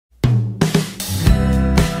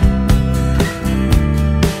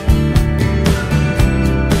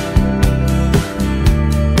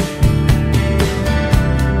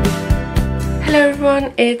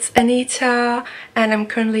everyone, it's Anita and I'm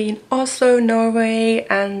currently in Oslo, Norway,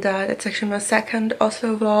 and that's actually my second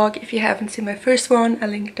Oslo vlog. If you haven't seen my first one, I'll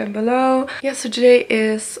link it down below. Yeah, so today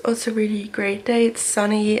is also a really great day. It's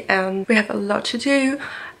sunny and we have a lot to do.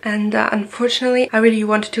 And unfortunately, I really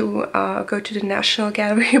wanted to go to the National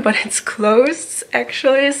Gallery, but it's closed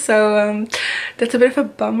actually, so that's a bit of a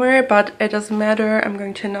bummer, but it doesn't matter. I'm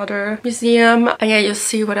going to another museum, and yeah, you'll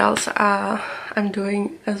see what else I'm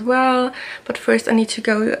doing as well. But first I need to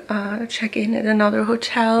go check in at another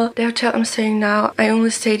hotel. The hotel I'm staying now, I only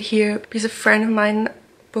stayed here because a friend of mine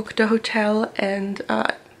booked the hotel, and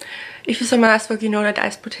if you saw my last vlog, you know that I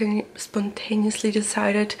spontaneously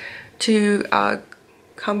decided to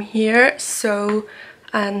come here. So,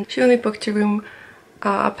 and she only booked a room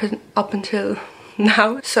up until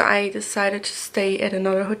now, so I decided to stay at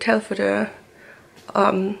another hotel for the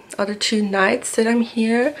other 2 nights that I'm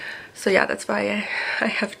here. So yeah, that's why I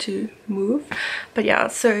have to move. But yeah,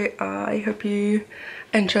 so I hope you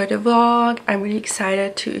enjoy the vlog. I'm really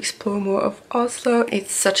excited to explore more of Oslo.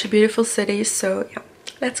 It's such a beautiful city, so yeah,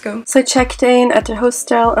 let's go. So I checked in at the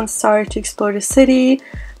hostel and started to explore the city.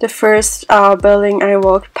 The first building I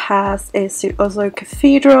walked past is the Oslo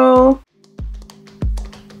Cathedral.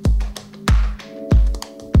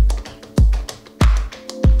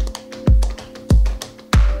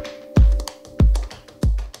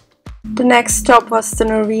 The next stop was the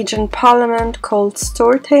Norwegian Parliament, called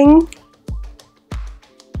Storting.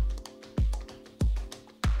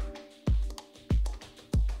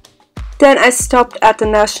 Then I stopped at the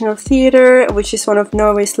National Theatre, which is one of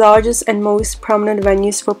Norway's largest and most prominent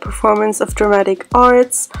venues for performance of dramatic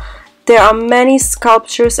arts. There are many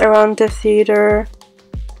sculptures around the theatre.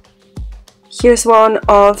 Here's one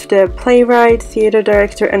of the playwright, theatre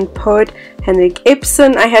director and poet Henrik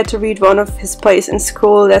Ibsen. I had to read one of his plays in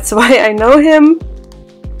school, that's why I know him.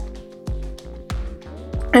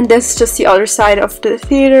 And this is just the other side of the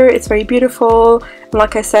theatre. It's very beautiful. And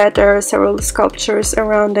like I said, there are several sculptures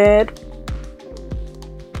around it.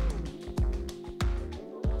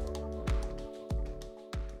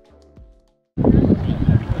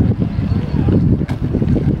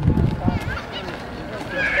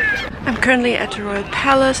 Currently at the Royal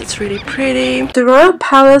Palace. It's really pretty. The Royal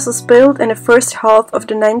Palace was built in the first half of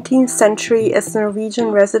the 19th century as the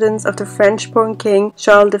Norwegian residence of the French-born king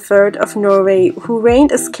Charles III of Norway, who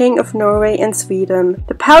reigned as King of Norway and Sweden.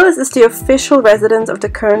 The palace is the official residence of the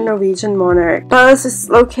current Norwegian monarch. The palace is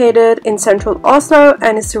located in central Oslo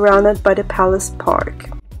and is surrounded by the Palace Park.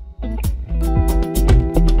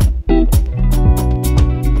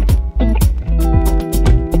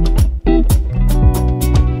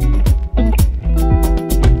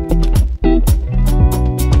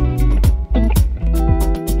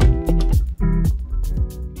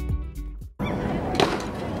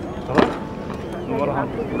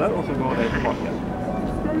 Og så går det tilbake.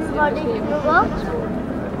 Var det ikke noe godt?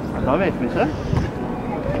 Da vet vi ikke.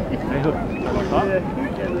 Ikke i hodet.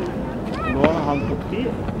 Nå har han fått fri,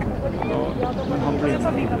 men han blir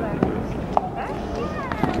med videre.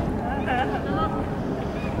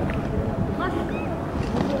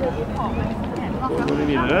 Så går vi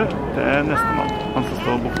videre til neste mann. Han skal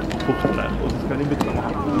stå borte der, og så skal de bytte med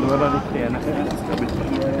han. Nå er det de 3 neste som skal bytte.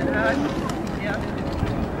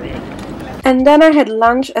 And then I had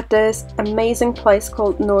lunch at this amazing place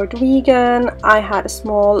called Norwegian. I had a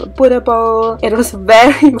small Buddha bowl. It was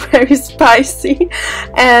very, very spicy,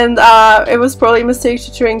 and it was probably a mistake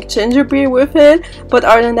to drink ginger beer with it, but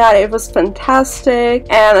other than that it was fantastic.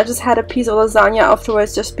 And I just had a piece of lasagna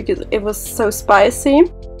afterwards just because it was so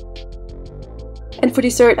spicy. And for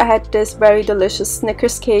dessert I had this very delicious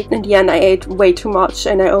Snickers cake. In the end I ate way too much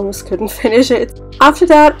and I almost couldn't finish it. After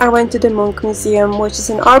that I went to the Munch Museum, which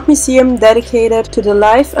is an art museum dedicated to the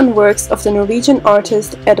life and works of the Norwegian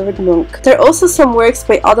artist Edvard Munch. There are also some works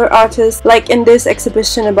by other artists, like in this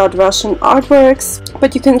exhibition about Russian artworks,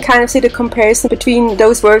 but you can kind of see the comparison between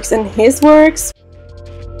those works and his works.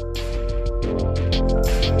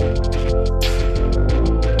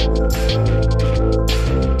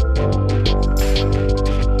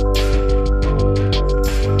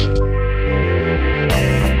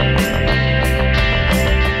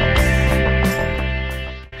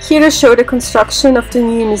 Here to show the construction of the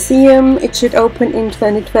new museum. It should open in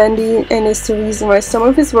 2020 and is the reason why some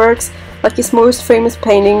of his works, like his most famous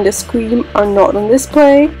painting, The Scream, are not on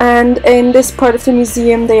display. And in this part of the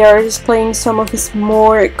museum they are displaying some of his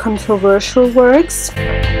more controversial works.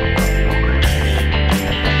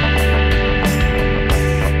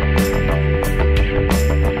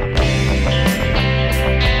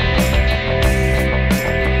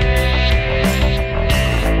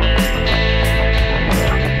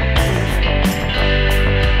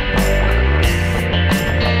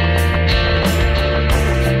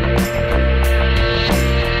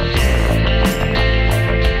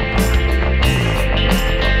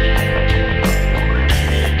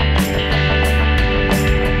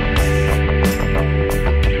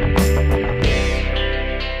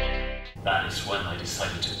 was when I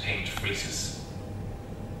decided to paint friezes.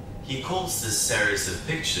 He calls this series of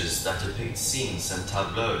pictures that depict scenes and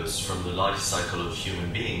tableaus from the life cycle of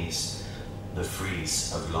human beings, the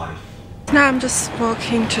frieze of life. Now I'm just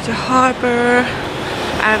walking to the harbor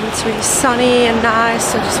and it's really sunny and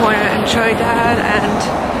nice, so I just want to enjoy that,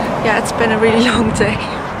 and yeah, it's been a really long day.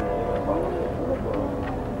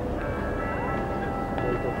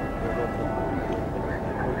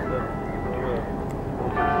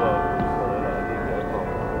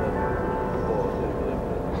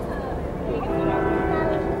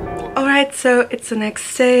 Alright, so it's the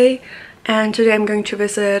next day. And today I'm going to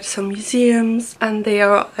visit some museums, and they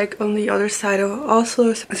are like on the other side of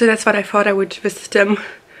Oslo, so that's what I thought I would visit them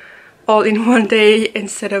all in one day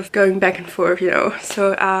instead of going back and forth, you know.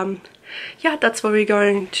 So yeah, that's what we're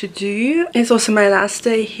going to do. It's also my last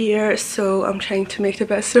day here, so I'm trying to make the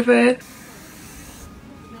best of it.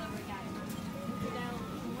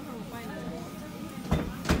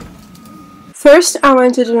 First, I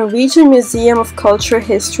went to the Norwegian Museum of Cultural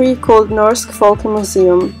History called Norsk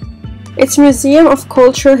Folkemuseum. It's a museum of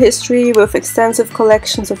cultural history with extensive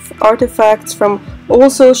collections of artifacts from all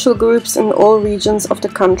social groups in all regions of the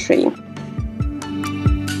country.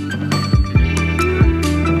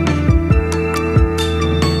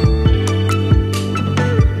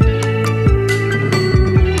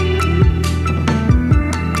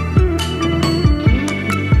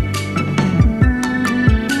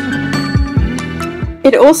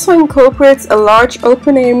 It also incorporates a large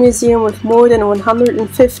open-air museum with more than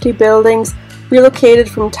 150 buildings relocated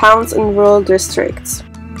from towns and rural districts.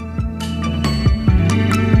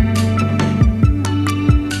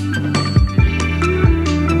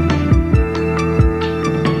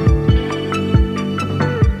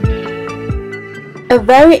 A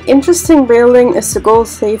very interesting building is the Gold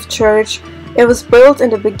Safe Church. It was built in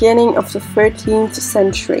the beginning of the 13th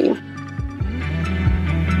century.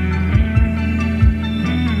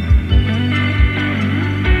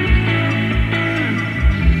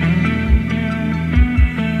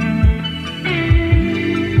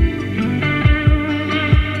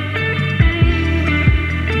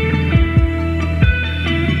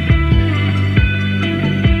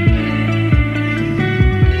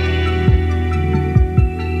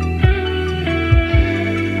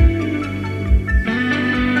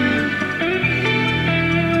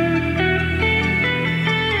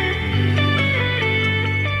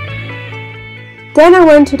 Then I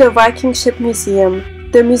went to the Viking ship museum.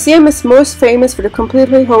 The museum is most famous for the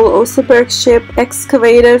completely whole Oseberg ship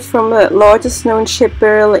excavated from the largest known ship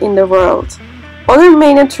burial in the world. Other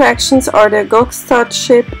main attractions are the Gokstad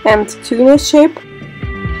ship and Tune ship.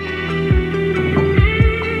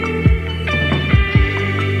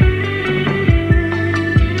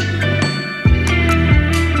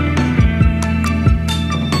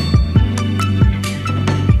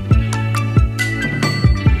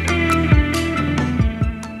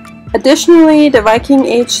 Additionally, the Viking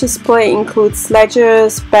Age display includes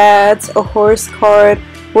sledges, beds, a horse cart,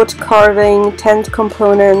 wood carving, tent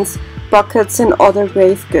components, buckets and other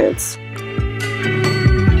grave goods.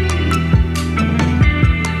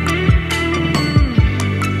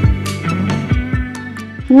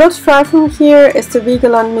 Not far from here is the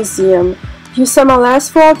Vigeland Museum. If you saw my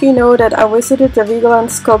last vlog, you know that I visited the Vigeland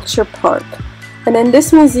Sculpture Park. And in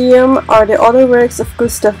this museum are the other works of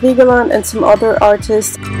Gustav Vigeland and some other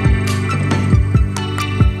artists.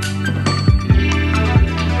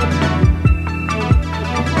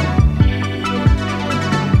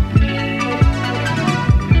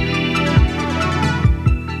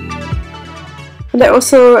 And there are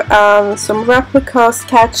also some replica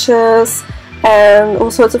sketches and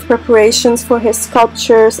all sorts of preparations for his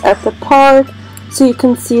sculptures at the park, so you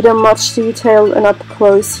can see them much detailed and up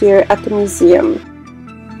close here at the museum.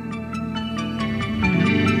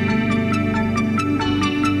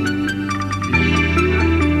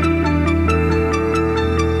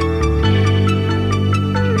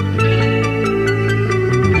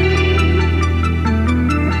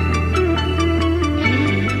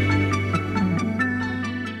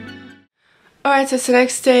 Alright, so it's the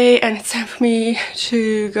next day and it's time for me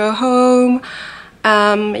to go home.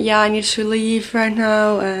 Yeah, I need to leave right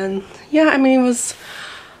now, and yeah, I mean, it was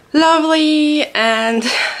lovely, and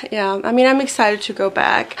yeah, I mean, I'm excited to go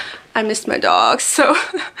back. I missed my dogs, so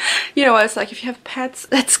you know what it's like, if you have pets,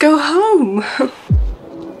 let's go home.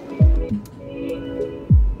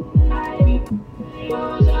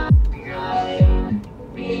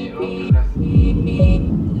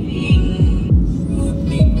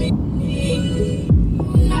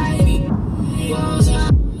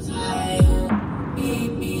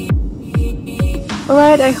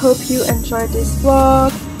 Alright, I hope you enjoyed this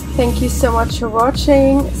vlog. Thank you so much for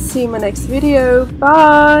watching. See you in my next video.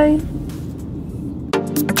 Bye!